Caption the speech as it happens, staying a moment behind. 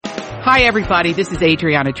Hi, everybody. This is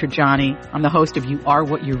Adriana Trajani. I'm the host of You Are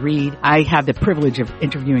What You Read. I have the privilege of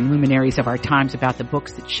interviewing luminaries of our times about the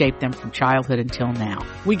books that shaped them from childhood until now.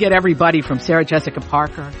 We get everybody from Sarah Jessica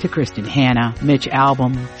Parker to Kristen Hanna, Mitch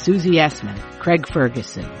Albom, Susie Essman, Craig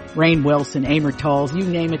Ferguson, Rainn Wilson, Amor Towles, you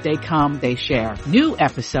name it, they come, they share. New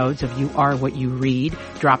episodes of You Are What You Read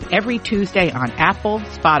drop every Tuesday on Apple,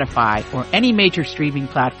 Spotify, or any major streaming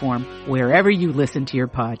platform wherever you listen to your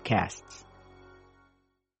podcasts.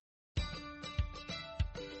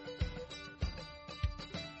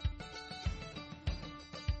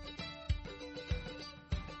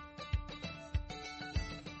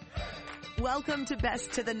 Welcome to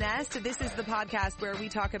Best to the Nest. This is the podcast where we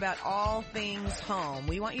talk about all things home.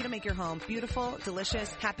 We want you to make your home beautiful,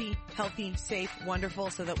 delicious, happy, healthy, safe, wonderful,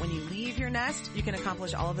 so that when you leave your nest, you can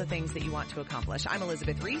accomplish all of the things that you want to accomplish. I'm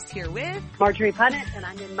Elizabeth Reese here with Marjorie Punnett, and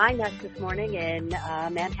I'm in my nest this morning in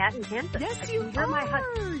Manhattan, Kansas. Yes, you are.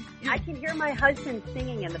 I can hear my husband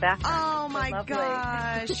singing in the background. Oh my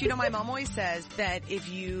gosh! You know, my mom always says that if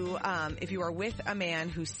you are with a man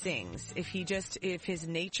who sings, if his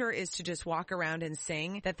nature is to just walk around and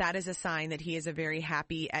sing, that is a sign that he is a very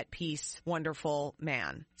happy, at peace, wonderful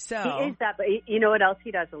man. So he is that, but you know what else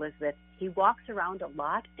he does, Elizabeth? He walks around a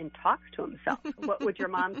lot and talks to himself. What would your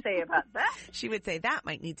mom say about that? She would say that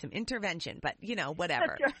might need some intervention, but you know,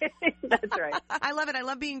 whatever. That's right. That's right. I love it. I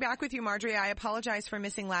love being back with you, Marjorie. I apologize for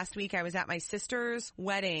missing last week. I was at my sister's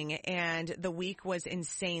wedding and the week was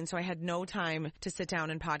insane, so I had no time to sit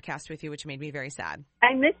down and podcast with you, which made me very sad.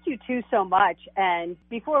 I missed you too so much. And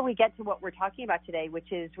before we get to what we're talking about today,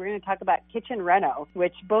 which is we're going to talk about kitchen reno,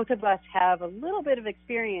 which both of us have a little bit of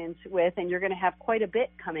experience with, and you're going to have quite a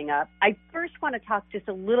bit coming up. I first want to talk just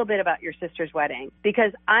a little bit about your sister's wedding,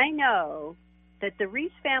 because I know that the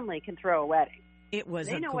Reese family can throw a wedding. It was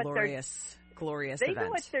a glorious event. They know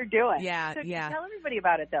what they're doing. Yeah, so yeah. Tell everybody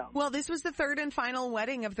about it, though. Well, this was the third and final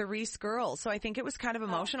wedding of the Reese girls, so I think it was kind of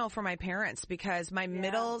emotional for my parents because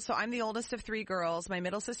so I'm the oldest of three girls. My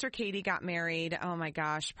middle sister, Katie, got married, oh my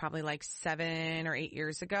gosh, probably like 7 or 8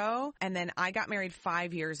 years ago. And then I got married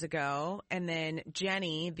 5 years ago. And then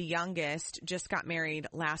Jenny, the youngest, just got married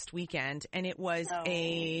last weekend. And it was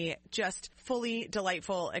a just fully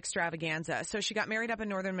delightful extravaganza. So she got married up in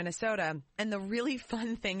northern Minnesota. And the really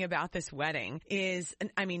fun thing about this wedding is,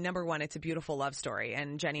 I mean, number one, it's a beautiful love story,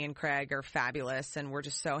 and Jenny and Craig are fabulous, and we're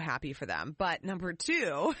just so happy for them. But number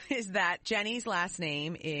two is that Jenny's last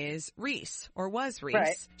name is Reese, or was Reese.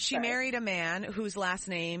 Right. She married a man whose last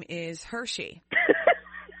name is Hershey.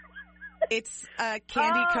 It's a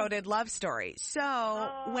candy-coated love story. So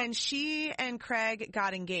when she and Craig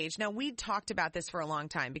got engaged, now we'd talked about this for a long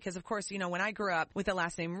time because, of course, you know, when I grew up with the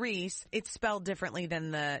last name Reese, it's spelled differently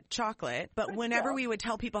than the chocolate. But whenever we would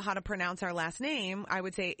tell people how to pronounce our last name, I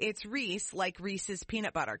would say it's Reese, like Reese's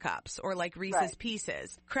Peanut Butter Cups or like Reese's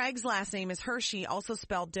Pieces. Craig's last name is Hershey, also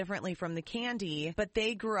spelled differently from the candy, but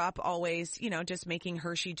they grew up always, you know, just making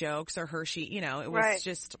Hershey jokes or Hershey, you know, it was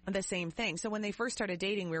just the same thing. So when they first started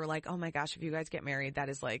dating, we were like, oh my gosh, if you guys get married, that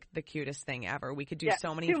is like the cutest thing ever. We could do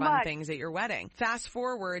so many fun things at your wedding. Fast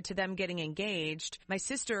forward to them getting engaged. My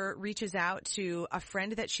sister reaches out to a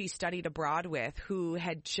friend that she studied abroad with who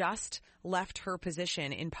had just left her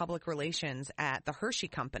position in public relations at the Hershey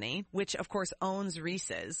Company, which of course owns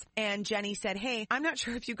Reese's. And Jenny said, hey, I'm not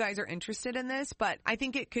sure if you guys are interested in this, but I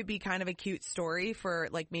think it could be kind of a cute story for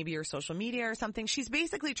like maybe your social media or something. She's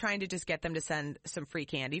basically trying to just get them to send some free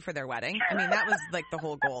candy for their wedding. I mean, that was like the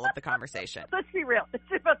whole goal of the conversation. Let's be real. It's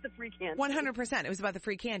about the free candy. 100%. It was about the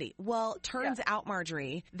free candy. Well, turns out,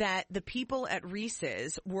 Marjorie, that the people at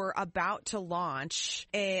Reese's were about to launch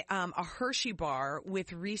a Hershey bar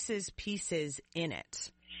with Reese's Pieces in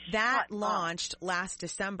it. That launched last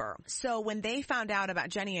December. So when they found out about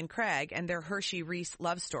Jenny and Craig and their Hershey-Reese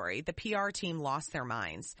love story, the PR team lost their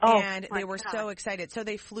minds. And they were so excited. So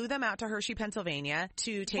they flew them out to Hershey, Pennsylvania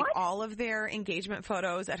to take all of their engagement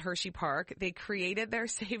photos at Hershey Park. They created their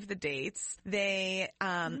save the dates. They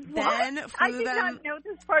then flew them. I did not know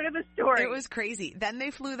this part of the story. It was crazy. Then they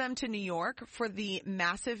flew them to New York for the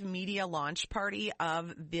massive media launch party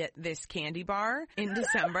of this candy bar in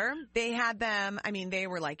December. They had them, I mean, they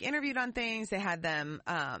were like interviewed on things. They had them,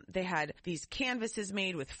 they had these canvases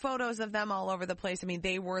made with photos of them all over the place. I mean,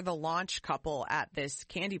 they were the launch couple at this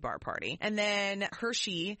candy bar party. And then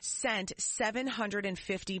Hershey sent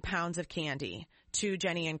 750 pounds of candy to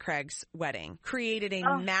Jenny and Craig's wedding, created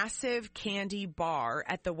a massive candy bar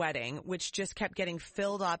at the wedding, which just kept getting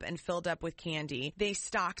filled up and filled up with candy. They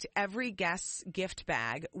stocked every guest's gift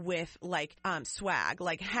bag with like swag,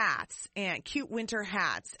 like hats and cute winter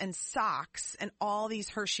hats and socks and all these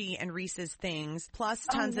Hershey and Reese's things, plus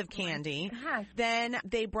tons of candy. Then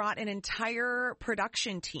they brought an entire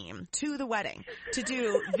production team to the wedding to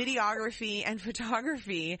do videography and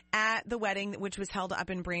photography at the wedding, which was held up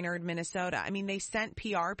in Brainerd, Minnesota. I mean, they sent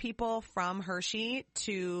PR people from Hershey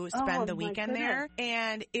to spend the weekend there,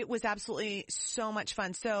 and it was absolutely so much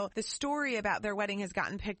fun. So the story about their wedding has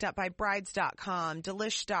gotten picked up by brides.com,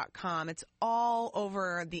 delish.com. It's all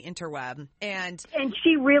over the interweb. And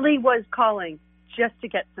she really was calling just to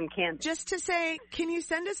get some candy. Just to say, can you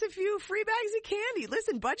send us a few free bags of candy?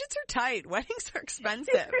 Listen, budgets are tight. Weddings are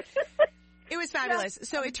expensive. It was fabulous.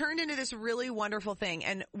 So it turned into this really wonderful thing.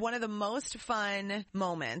 And one of the most fun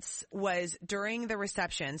moments was during the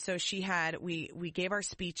reception. So we gave our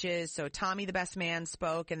speeches. So Tommy, the best man,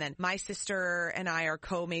 spoke. And then my sister and I are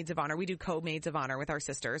co-maids of honor. We do co-maids of honor with our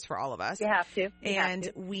sisters for all of us. You have to.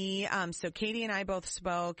 So Katie and I both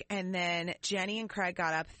spoke. And then Jenny and Craig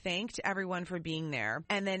got up, thanked everyone for being there.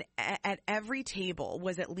 And then at every table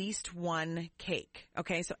was at least one cake.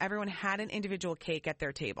 Okay. So everyone had an individual cake at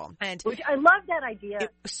their table. And which I love that idea. It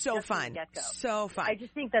was so fun. So fun. I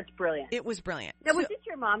just think that's brilliant. It was brilliant. Now, was this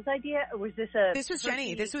your mom's idea, or was this This was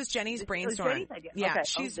Jenny. This was Jenny's brainstorm. Was Jenny's idea? Yeah, okay.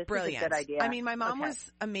 she's this brilliant. Is a good idea. I mean, my mom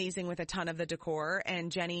was amazing with a ton of the decor,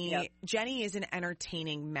 and Jenny is an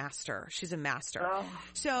entertaining master. She's a master.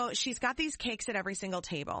 So she's got these cakes at every single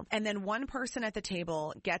table, and then one person at the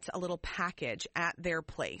table gets a little package at their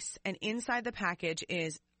place, and inside the package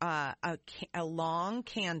is a long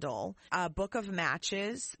candle, a book of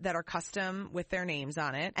matches that are custom with their names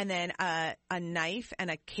on it, and then a knife and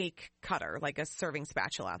a cake cutter, like a serving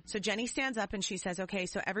spatula. So Jenny stands up and she says, okay,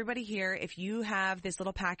 so everybody here, if you have this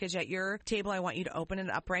little package at your table, I want you to open it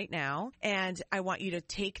up right now, and I want you to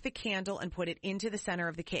take the candle and put it into the center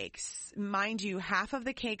of the cakes. Mind you, half of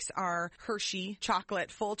the cakes are Hershey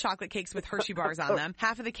full chocolate cakes with Hershey bars on them.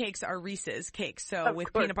 Half of the cakes are Reese's cakes, so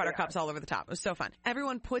with peanut butter cups all over the top. It was so fun.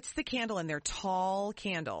 Everyone puts the candle in. They're tall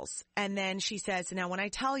candles. And then she says, now when I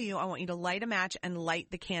tell you, I want you to light a match and light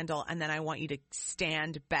the candle, and then I want you to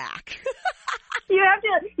stand back.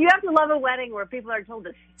 You have to love a wedding where people are told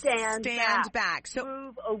to stand back. So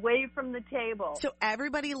move away from the table. So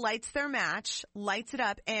everybody lights their match, lights it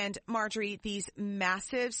up, and Marjorie, these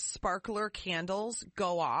massive sparkler candles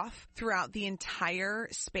go off throughout the entire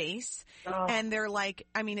space. And they're like,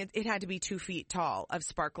 I mean, it had to be 2 feet tall of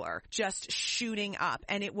sparkler just shooting up.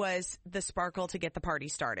 And it was the sparkle to get the party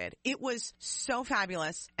started. It was so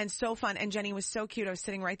fabulous and so fun. And Jenny was so cute. I was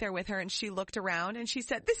sitting right there with her, and she looked around and she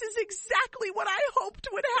said, this is exactly what I hoped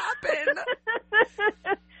would happen.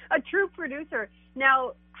 A true producer.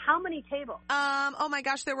 Now, how many tables? Oh my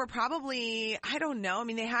gosh, there were probably, I don't know. I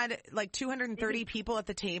mean, they had like 230 people at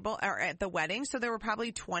the table or at the wedding. So there were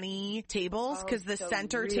probably 20 tables because the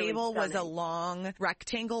center really table stunning. was a long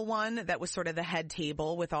rectangle one that was sort of the head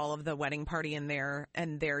table with all of the wedding party and their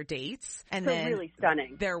dates. And then really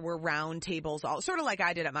stunning. There were round tables, all sort of like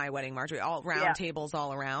I did at my wedding, Marjorie, all round tables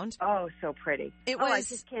all around. Oh, so pretty. It was. I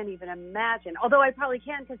just can't even imagine. Although I probably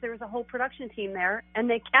can because there was a whole production team there and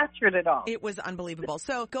they captured it all. It was unbelievable.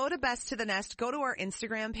 So go to Best to the Nest, go to our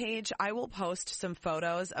Instagram page. I will post some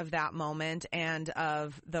photos of that moment and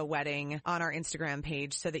of the wedding on our Instagram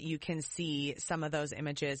page so that you can see some of those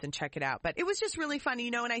images and check it out. But it was just really fun,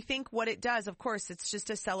 and I think what it does, of course, it's just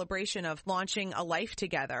a celebration of launching a life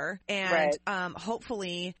together and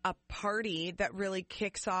hopefully a party that really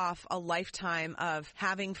kicks off a lifetime of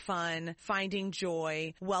having fun, finding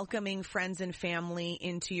joy, welcoming friends and family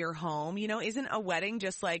into your home. Isn't a wedding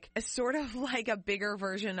just like a sort of like a bigger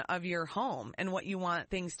version of your home and what you want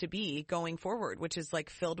things to be going forward, which is like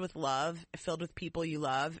filled with love, filled with people you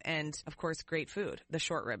love, and of course, great food. The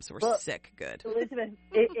short ribs were sick good. Elizabeth,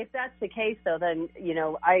 if that's the case though, then,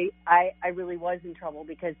 I really was in trouble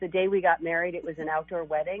because the day we got married, it was an outdoor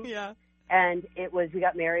wedding. Yeah. And we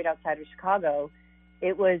got married outside of Chicago.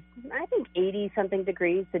 It was, I think, 80 something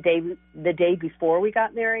degrees the day before we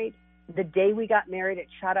got married. The day we got married, it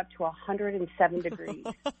shot up to 107 degrees.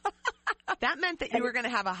 That meant that you were going to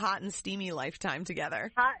have a hot and steamy lifetime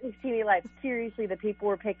together. Hot and steamy life. Seriously, the people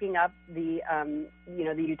were picking up the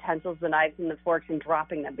utensils, the knives and the forks and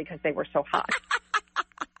dropping them because they were so hot.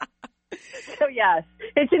 So yes,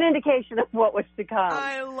 it's an indication of what was to come.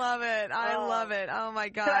 I love it. I love it. Oh my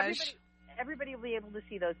gosh. So everybody will be able to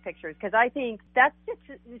see those pictures because I think that's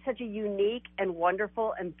such a unique and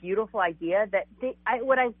wonderful and beautiful idea that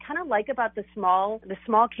what I kind of like about the small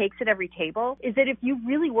cakes at every table is that if you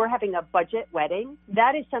really were having a budget wedding,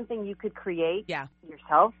 that is something you could create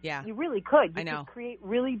yourself. Yeah. You really could. I know. Could create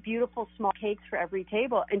really beautiful small cakes for every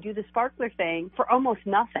table and do the sparkler thing for almost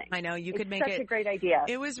nothing. I know. You could make such a great idea.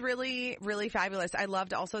 It was really, really fabulous. I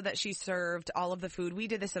loved also that she served all of the food. We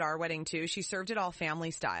did this at our wedding too. She served it all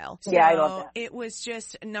family style. So I love that. It was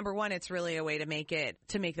just, number one, it's really a way to make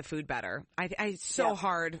the food better. It's so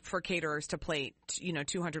hard for caterers to plate,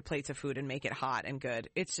 200 plates of food and make it hot and good.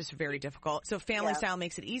 It's just very difficult. So family style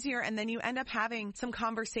makes it easier. And then you end up having some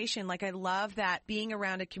conversation. Like I love that being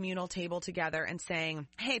around a communal table together and saying,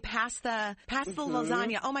 hey, pass the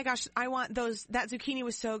lasagna. Oh my gosh, I want that zucchini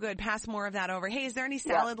was so good. Pass more of that over. Hey, is there any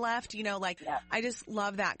salad left? I just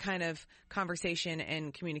love that kind of conversation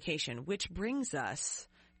and communication, which brings us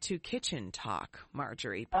to kitchen talk,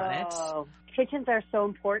 Marjorie Punnett. Oh, kitchens are so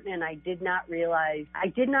important, and I did not realize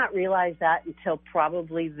that until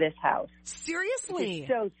probably this house. Seriously? It's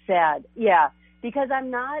so sad. Yeah, because I'm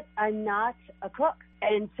not a cook.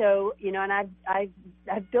 And so, and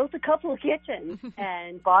I've built a couple of kitchens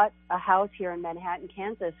and bought a house here in Manhattan,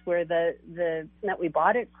 Kansas, where the that we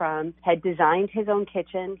bought it from had designed his own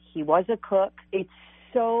kitchen. He was a cook. It's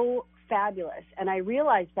so fabulous. And I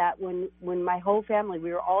realized that when my whole family,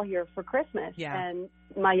 we were all here for Christmas. Yeah. And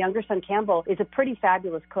my younger son, Campbell, is a pretty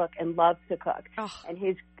fabulous cook and loves to cook. Oh. And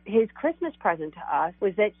his Christmas present to us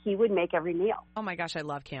was that he would make every meal. Oh my gosh, I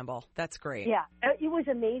love Campbell. That's great. Yeah, it was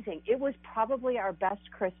amazing. It was probably our best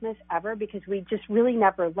Christmas ever because we just really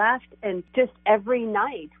never left. And just every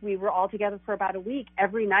night, we were all together for about a week.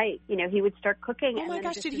 Every night, he would start cooking. Oh my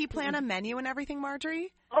gosh, did he plan a menu and everything,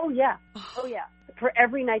 Marjorie? Oh, yeah. Oh, yeah. For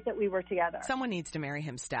every night that we were together. Someone needs to marry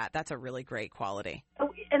him, Stat. That's a really great quality. Oh,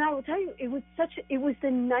 and I will tell you, it was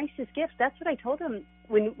the nicest gift. That's what I told him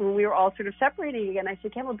when we were all sort of separating again. I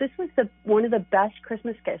said, Campbell, this was one of the best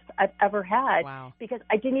Christmas gifts I've ever had. Wow. Because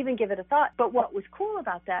I didn't even give it a thought. But what was cool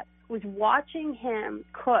about that was watching him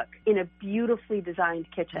cook in a beautifully designed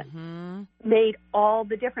kitchen made all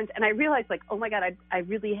the difference. And I realized, oh my God,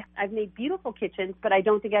 I've made beautiful kitchens, but I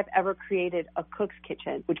don't think I've ever created a cook's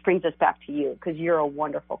kitchen, which brings us back to you because you're a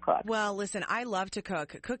wonderful cook. Well, listen, I love to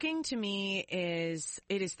cook. Cooking to me is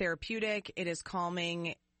therapeutic. It is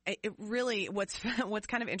calming. It really, what's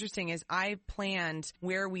kind of interesting is I planned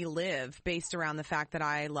where we live based around the fact that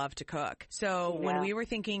I love to cook. So when we were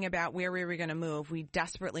thinking about where we were going to move, we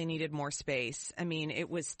desperately needed more space. I mean, it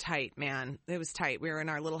was tight, man. It was tight. We were in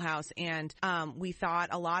our little house and we thought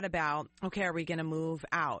a lot about, okay, are we going to move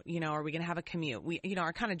out? Are we going to have a commute?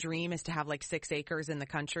 Our kind of dream is to have 6 acres in the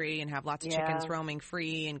country and have lots of chickens roaming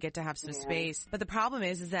free and get to have some space. But the problem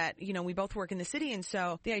is that, we both work in the city. And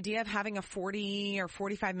so the idea of having a 40 or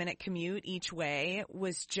 45-minute commute each way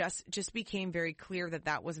was just became very clear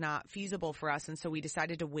that was not feasible for us. And so we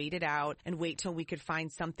decided to wait it out and wait till we could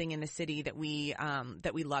find something in the city that we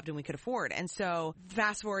loved and we could afford. And so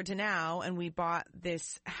fast forward to now, and we bought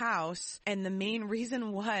this house. And the main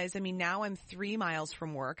reason was, now I'm 3 miles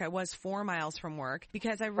from work. I was 4 miles from work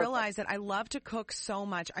because I realized that I love to cook so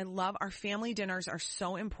much. I love our family dinners are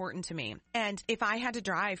so important to me. And if I had to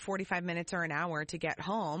drive 45 minutes or an hour to get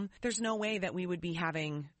home, there's no way that we would be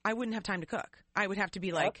I wouldn't have time to cook. I would have to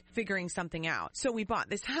be figuring something out. So we bought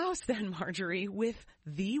this house then, Marjorie, with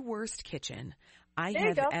the worst kitchen I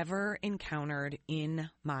have ever encountered in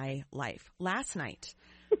my life. Last night,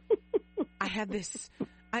 I had this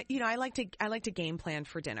I like to game plan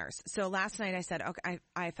for dinners. So last night I said, okay,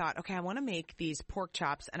 I thought, okay, I want to make these pork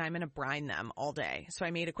chops and I'm going to brine them all day. So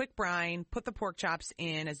I made a quick brine, put the pork chops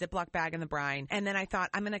in a Ziploc bag in the brine. And then I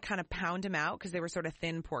thought I'm going to kind of pound them out because they were sort of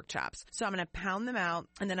thin pork chops. So I'm going to pound them out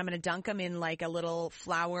and then I'm going to dunk them in a little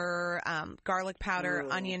flour, garlic powder,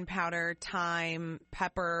 onion powder, thyme,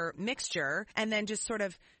 pepper mixture, and then just sort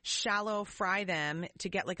of shallow fry them to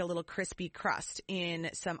get a little crispy crust in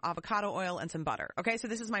some avocado oil and some butter. Okay. So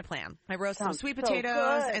this is my plan. I roast some sweet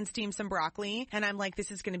potatoes and steam some broccoli. And I'm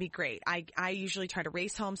this is going to be great. I usually try to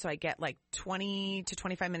race home. So I get 20 to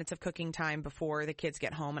 25 minutes of cooking time before the kids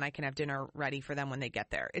get home and I can have dinner ready for them when they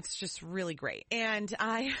get there. It's just really great. And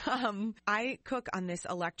I cook on this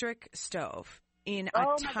electric stove in a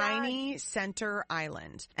tiny center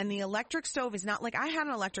island. And the electric stove is not I had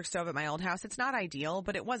an electric stove at my old house. It's not ideal,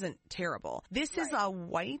 but it wasn't terrible. This is a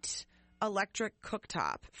white electric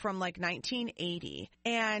cooktop from 1980,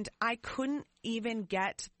 and I couldn't even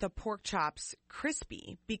get the pork chops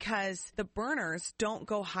crispy because the burners don't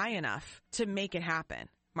go high enough to make it happen.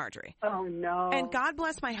 Marjorie. Oh, no. And God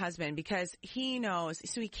bless my husband because he knows.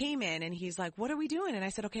 So he came in and he's like, what are we doing? And I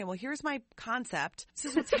said, okay, well, here's my concept.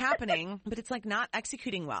 This is what's happening, but it's like not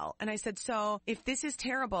executing well. And I said, so if this is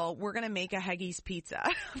terrible, we're going to make a Heggy's pizza,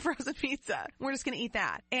 frozen pizza. We're just going to eat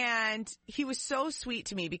that. And he was so sweet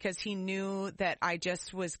to me because he knew that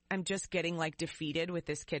I'm just getting like defeated with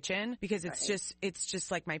this kitchen because it's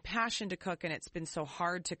just like my passion to cook and it's been so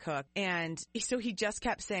hard to cook. And so he just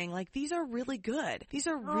kept saying like, these are really good. These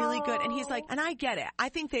are really good. And he's like, and I get it. I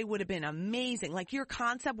think they would have been amazing. Like your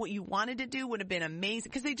concept, what you wanted to do would have been amazing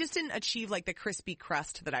because they just didn't achieve like the crispy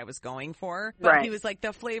crust that I was going for. But he was like,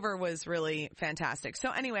 the flavor was really fantastic.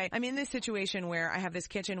 So anyway, I'm in this situation where I have this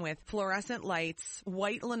kitchen with fluorescent lights,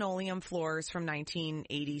 white linoleum floors from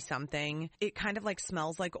 1980 something. It kind of like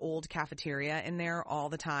smells like old cafeteria in there all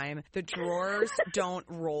the time. The drawers don't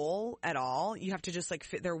roll at all. You have to just like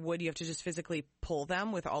they're wood. You have to just physically pull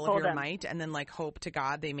them with all of your might and then like hope to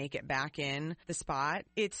God they make it back in the spot.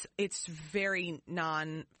 It's very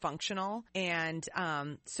non-functional. And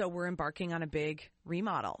so we're embarking on a big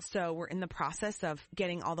remodel. So we're in the process of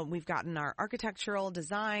getting we've gotten our architectural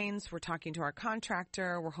designs. We're talking to our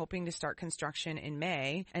contractor. We're hoping to start construction in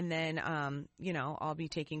May. And then, I'll be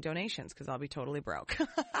taking donations because I'll be totally broke.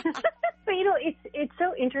 But, it's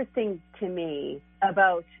so interesting to me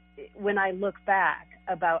about when I look back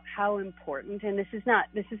about how important, and this is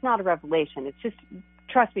not a revelation. It's just,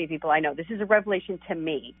 trust me, people, I know this is a revelation to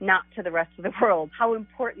me, not to the rest of the world, how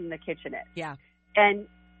important the kitchen is. Yeah. And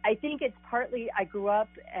I think it's partly I grew up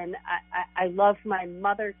and I love my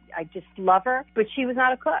mother. I just love her, but she was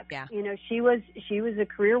not a cook. Yeah. She was a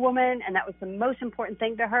career woman and that was the most important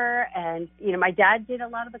thing to her. And, my dad did a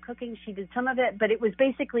lot of the cooking. She did some of it, but it was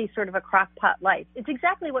basically sort of a crock pot life. It's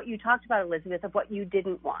exactly what you talked about, Elizabeth, of what you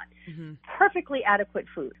didn't want. Mm-hmm. Perfectly adequate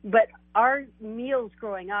food. But our meals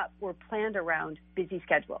growing up were planned around busy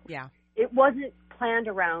schedules. Yeah. It wasn't planned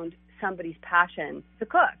around somebody's passion to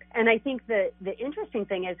cook. And I think the interesting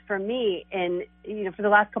thing is for me, and for the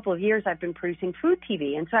last couple of years, I've been producing food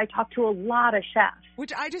TV. And so I talk to a lot of chefs.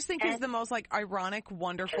 Which I just think is the most like ironic,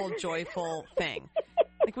 wonderful, joyful thing.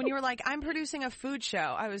 Like when you were like, I'm producing a food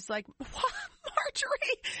show, I was like, what?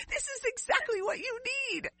 Marjorie, this is exactly what you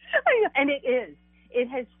need. And it is. It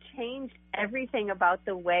has changed everything about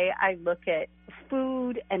the way I look at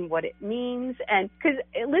food and what it means. And because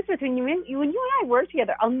Elizabeth, when you and I worked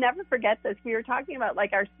together, I'll never forget this. We were talking about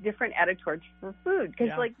like our different attitudes for food.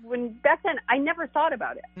 Because like when back then, I never thought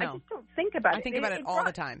about it. No. I just don't think about it. I think about it all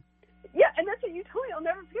the time. Yeah, and that's what you told me. I'll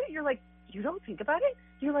never forget it. You're like, you don't think about it?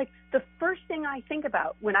 You're like, the first thing I think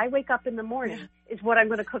about when I wake up in the morning is what I'm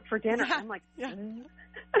going to cook for dinner. Yeah.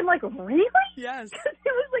 I'm like, really? Yes. It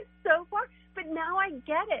was like so far. But now I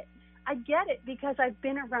get it. I get it because I've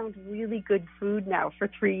been around really good food now for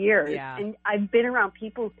 3 years. Yeah. And I've been around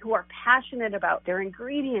people who are passionate about their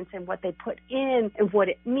ingredients and what they put in and what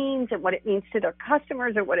it means to their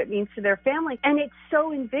customers or what it means to their family. And it's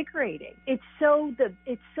so invigorating. It's so the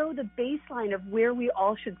baseline of where we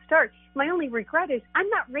all should start. My only regret is I'm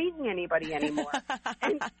not raising anybody anymore.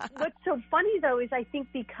 And what's so funny, though, is I think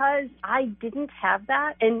because I didn't have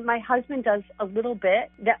that, and my husband does a little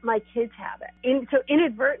bit, that my kids have it. So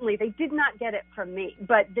inadvertently, they did not get it from me,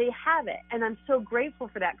 but they have it. And I'm so grateful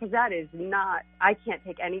for that because that is not, I can't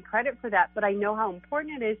take any credit for that, but I know how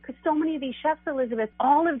important it is because so many of these chefs, Elizabeth,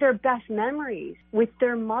 all of their best memories with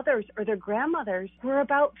their mothers or their grandmothers were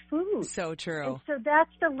about food. So true. And so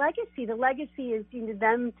that's the legacy. The legacy is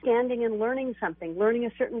them standing and learning something, learning a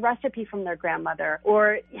certain recipe from their grandmother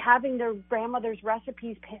or having their grandmother's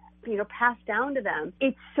recipes, passed down to them.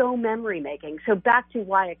 It's so memory making. So back to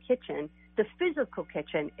why a kitchen. The physical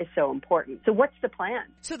kitchen is so important. So what's the plan?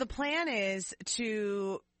 So the plan is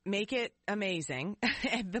to make it amazing.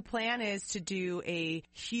 The plan is to do a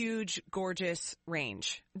huge, gorgeous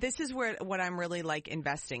range. This is what I'm really like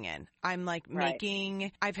investing in. I'm like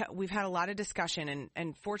making, we've had a lot of discussion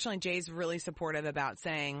and fortunately Jay's really supportive about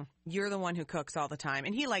saying, you're the one who cooks all the time.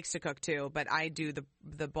 And he likes to cook too, but I do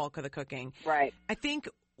the bulk of the cooking. Right. I think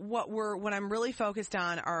what I'm really focused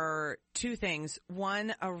on are two things.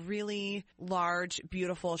 One, a really large,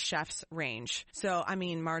 beautiful chef's range. So, I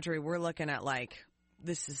mean, Marjorie, we're looking at like,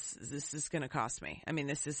 this is going to cost me. I mean,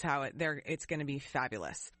 this is how it's going to be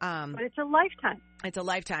fabulous. But it's a lifetime. It's a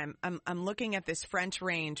lifetime. I'm looking at this French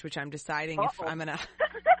range, which I'm deciding if I'm going to,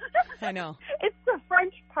 I know. It's the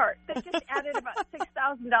French part that just added about $6,000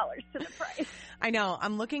 to the price. I know.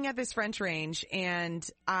 I'm looking at this French range, and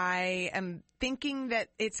I am thinking that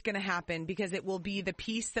it's going to happen because it will be the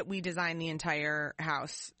piece that we design the entire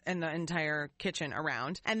house and the entire kitchen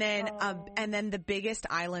around. And then the biggest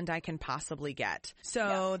island I can possibly get.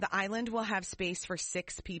 So the island will have space for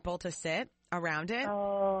 6 people to sit around it.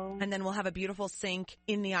 And then we'll have a beautiful sink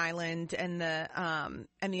in the island, and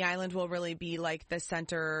the island will really be like the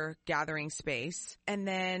center gathering space. And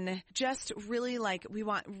then just really we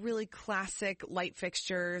want really classic light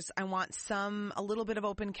fixtures. I want a little bit of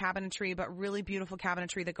open cabinetry, but really beautiful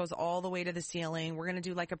cabinetry that goes all the way to the ceiling. We're going to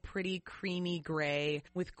do like a pretty creamy gray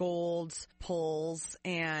with gold pulls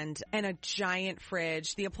and a giant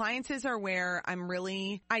fridge. The appliances are where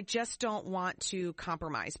I just don't want to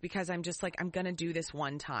compromise, because I'm just like, I'm going to do this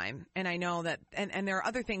one time. And I know that, and there are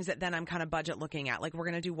other things that then I'm kind of budget looking at. Like, we're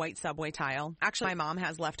going to do white subway tile. Actually, my mom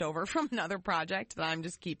has left over from another project that I'm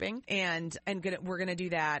just keeping, and we're going to do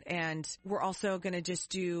that. And we're also going to just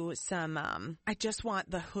do some, I just want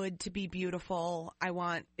the hood to be beautiful. I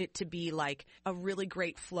want it to be like a really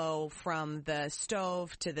great flow from the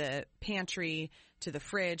stove to the pantry to the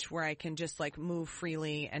fridge, where I can just like move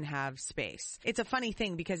freely and have space. It's a funny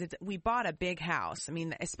thing because we bought a big house. I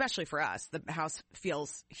mean, especially for us, the house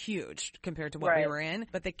feels huge compared to what we were in,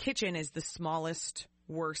 but the kitchen is the smallest,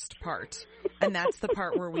 worst part. And that's the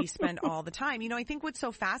part where we spend all the time. You know, I think what's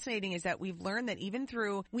so fascinating is that we've learned that even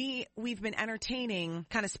through, we've been entertaining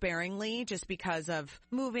kind of sparingly just because of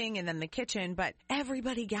moving and then the kitchen, but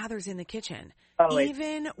everybody gathers in the kitchen.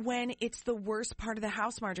 Even when it's the worst part of the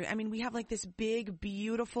house, Marjorie. I mean, we have like this big,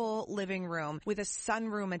 beautiful living room with a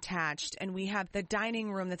sunroom attached, and we have the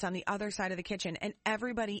dining room that's on the other side of the kitchen. And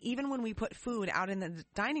everybody, even when we put food out in the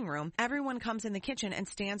dining room, everyone comes in the kitchen and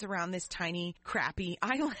stands around this tiny, crappy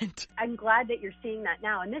island. I'm glad that you're seeing that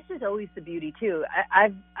now. And this is always the beauty, too.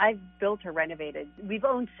 I've built or renovated. We've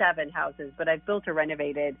owned 7 houses, but I've built or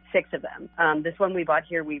renovated 6 of them. This one we bought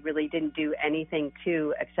here, we really didn't do anything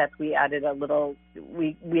to, except we added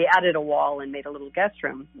we added a wall and made a little guest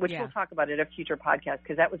room, which we'll talk about at a future podcast,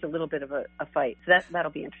 because that was a little bit of a fight. So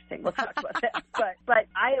that'll be interesting. We'll talk about that. But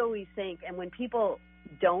I always think, and when people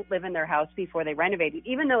don't live in their house before they renovate it,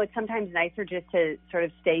 even though it's sometimes nicer just to sort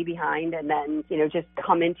of stay behind and then, just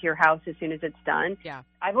come into your house as soon as it's done. Yeah.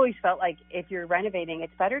 I've always felt like if you're renovating,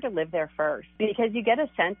 it's better to live there first, because you get a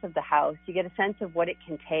sense of the house, you get a sense of what it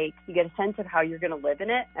can take, you get a sense of how you're going to live in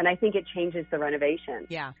it, and I think it changes the renovation.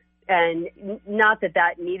 Yeah. And not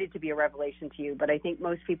that needed to be a revelation to you, but I think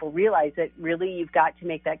most people realize that really you've got to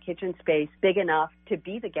make that kitchen space big enough to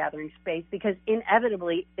be the gathering space, because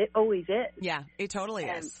inevitably it always is. Yeah, it totally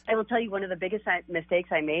is. I will tell you, one of the biggest mistakes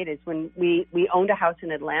I made is when we owned a house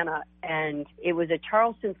in Atlanta, and it was a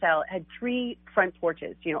Charleston style. It had 3 front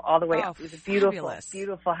porches, all the way up. It was a beautiful,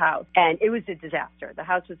 beautiful house. And it was a disaster. The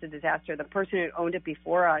house was a disaster. The person who owned it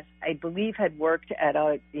before us, I believe, had worked at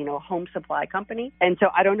a, home supply company. And so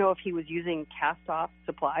I don't know if he was using cast-off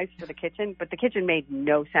supplies for the kitchen, but the kitchen made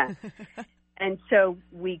no sense. And so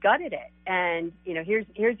we gutted it. And,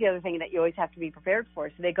 here's the other thing that you always have to be prepared for.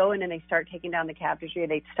 So they go in and they start taking down the cabinetry.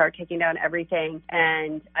 They start taking down everything.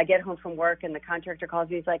 And I get home from work and the contractor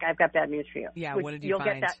calls me. He's like, I've got bad news for you. Yeah, what did you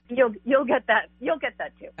find? Get that. You'll get that. You'll get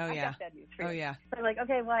that too. Oh, yeah. I've got bad news for you. Oh, yeah. So I'm like,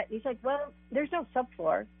 okay, what? He's like, well, there's no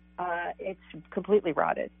subfloor. It's completely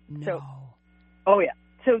rotted. No. So, oh, yeah.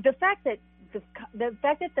 So the fact that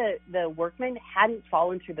the workman hadn't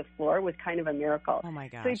fallen through the floor was kind of a miracle. Oh, my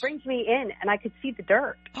gosh. So he brings me in, and I could see the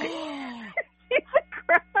dirt. It's the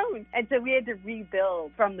ground. And so we had to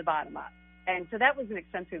rebuild from the bottom up. And so that was an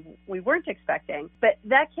expense we weren't expecting. But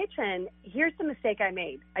that kitchen, here's the mistake I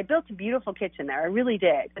made. I built a beautiful kitchen there. I really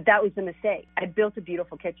did. But that was the mistake. I built a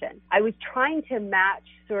beautiful kitchen. I was trying to match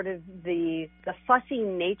sort of the fussy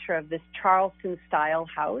nature of this Charleston-style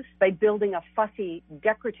house by building a fussy,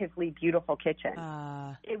 decoratively beautiful kitchen.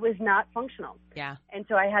 It was not functional. Yeah. And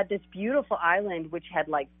so I had this beautiful island which had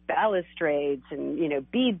like balustrades and,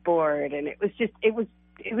 beadboard, and it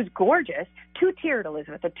was gorgeous. 2-tiered,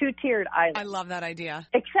 Elizabeth, a 2-tiered island. I love that idea.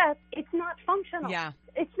 Except it's not functional. Yeah.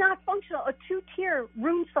 It's not functional. A 2-tier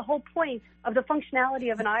ruins the whole point of the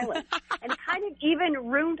functionality of an island. And it kind of even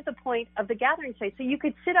ruined the point of the gathering space. So you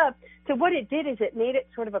could sit up. So what it did is it made it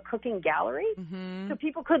sort of a cooking gallery. Mm-hmm. So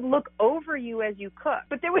people could look over you as you cook.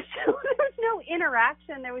 But there was no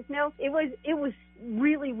interaction. It was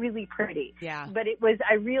really, really pretty. Yeah. But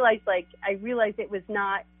I realized it was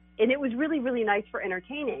not. And it was really, really nice for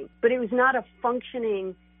entertaining, but it was not a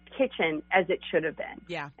functioning kitchen as it should have been.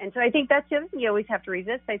 Yeah. And so I think that's the other thing you always have to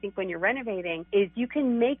resist, I think, when you're renovating, is you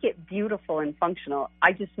can make it beautiful and functional.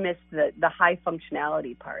 I just miss the high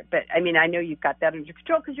functionality part. But, I mean, I know you've got that under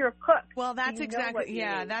control because you're a cook. Well, that's so exactly,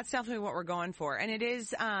 that's definitely what we're going for. And it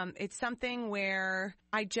is, it's something where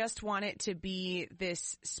I just want it to be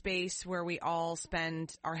this space where we all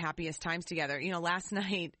spend our happiest times together. You know, last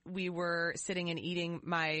night we were sitting and eating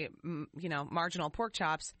my, marginal pork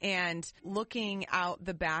chops and looking out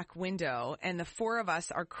the back window, and the four of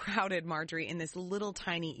us are crowded, Marjorie, in this little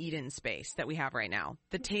tiny eat-in space that we have right now.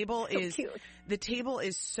 The table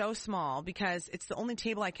is so small because it's the only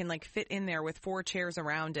table I can fit in there with 4 chairs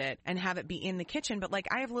around it and have it be in the kitchen. But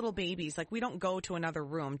I have little babies. We don't go to another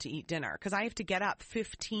room to eat dinner because I have to get up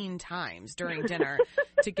 15 times during dinner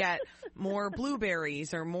to get more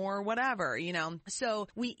blueberries or more whatever, So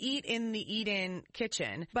we eat in the eat-in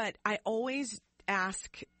kitchen, but I always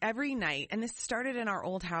ask every night, and this started in our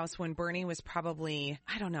old house when Bernie was probably,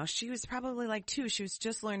 she was probably 2. She was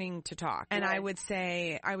just learning to talk. And right. I would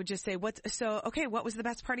just say, what was the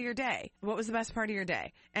best part of your day? What was the best part of your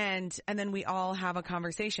day? And then we all have a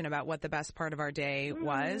conversation about what the best part of our day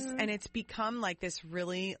was. And it's become this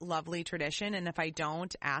really lovely tradition. And if I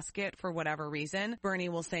don't ask it for whatever reason, Bernie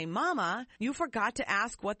will say, Mama, you forgot to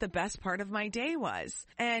ask what the best part of my day was.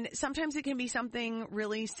 And sometimes it can be something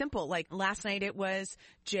really simple. Last night it was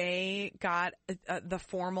Jay got a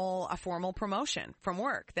formal promotion from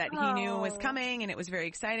work that he knew was coming, and it was very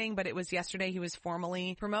exciting, but it was yesterday he was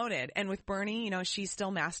formally promoted. And with Bernie, she's still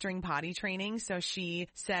mastering potty training, so she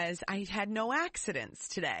says, I had no accidents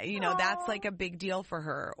today. That's a big deal for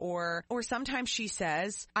her. Or sometimes she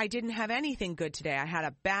says, I didn't have anything good today. I had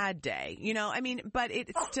a bad day. But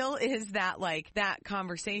it still is that that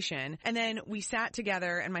conversation. And then we sat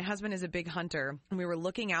together, and my husband is a big hunter, and we were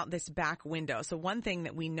looking out this back window. So one thing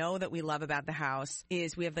that we know that we love about the house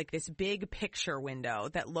is we have this big picture window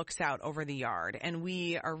that looks out over the yard. And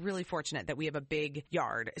we are really fortunate that we have a big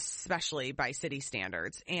yard, especially by city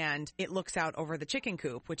standards. And it looks out over the chicken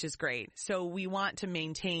coop, which is great. So we want to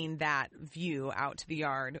maintain that view out to the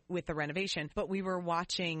yard with the renovation. But we were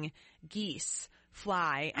watching geese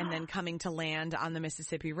fly and then coming to land on the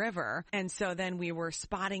Mississippi River. And so then we were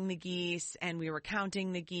spotting the geese and we were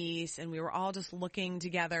counting the geese and we were all just looking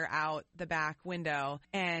together out the back window.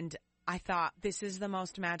 And I thought, this is the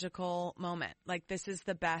most magical moment. This is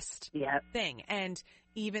the best thing. And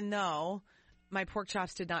even though my pork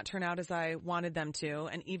chops did not turn out as I wanted them to,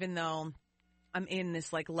 and even though I'm in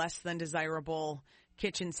this less than desirable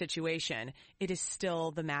kitchen situation, it is still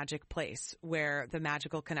the magic place where the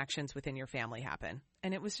magical connections within your family happen.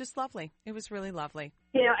 And it was just lovely. It was really lovely.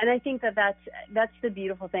 And I think that's the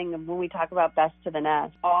beautiful thing when we talk about best to the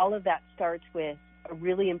nest. All of that starts with a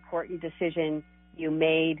really important decision you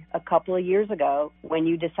made a couple of years ago when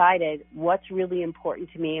you decided what's really important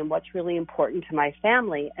to me and what's really important to my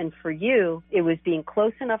family. And for you, it was being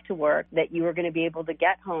close enough to work that you were going to be able to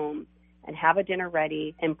get home and have a dinner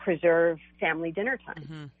ready and preserve family dinner time.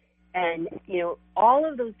 Mm-hmm. And, all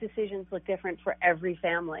of those decisions look different for every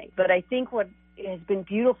family. But I think what has been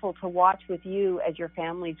beautiful to watch with you as your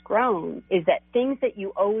family's grown is that things that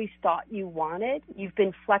you always thought you wanted, you've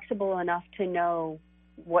been flexible enough to know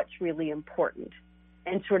what's really important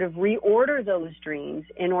and sort of reorder those dreams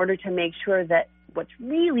in order to make sure that what's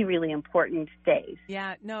really, really important stays.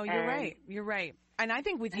 Yeah, no, you're right. You're right. And I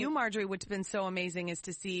think with you, Marjorie, what's been so amazing is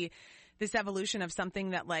to see this evolution of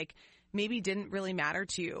something that maybe didn't really matter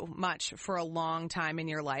to you much for a long time in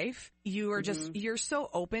your life. You are just, you're so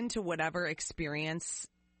open to whatever experience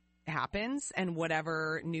happens and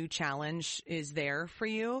whatever new challenge is there for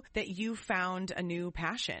you that you found a new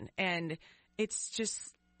passion. And it's just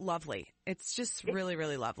lovely. It's just really,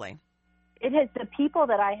 really lovely. It has. The people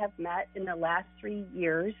that I have met in the last 3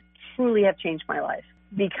 years truly have changed my life,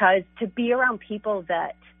 because to be around people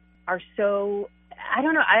that are so, I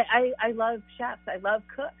don't know, I love chefs. I love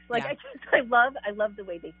cooks. I love the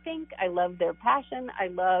way they think. I love their passion. I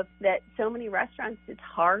love that so many restaurants, it's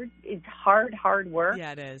hard work.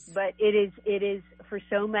 Yeah, it is. But it is for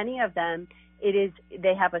so many of them,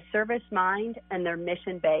 they have a service mind and they're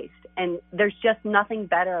mission based. And there's just nothing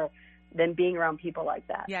better than being around people like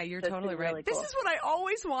that. Yeah, you're totally right. Really cool. This is what I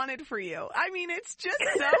always wanted for you. I mean, it's just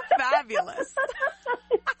so fabulous.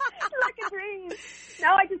 Like a dream.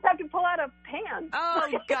 Now I just have to pull out a pan. Oh,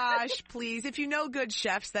 gosh, please. If you know good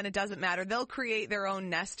chefs, then it doesn't matter. They'll create their own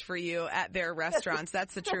nest for you at their restaurants.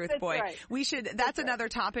 That's the truth, boy. Right. That's another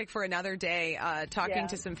topic for another day, talking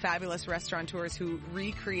to some fabulous restaurateurs who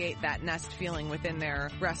recreate that nest feeling within their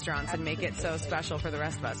restaurants and make it so special for the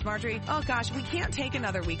rest of us. Marjorie, oh, gosh, we can't take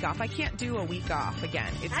another week off. I can't can't do a week off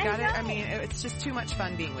again. It's just too much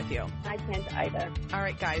fun being with you. I can't either. All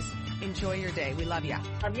right, guys, enjoy your day. We love ya.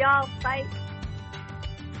 Love y'all. Bye.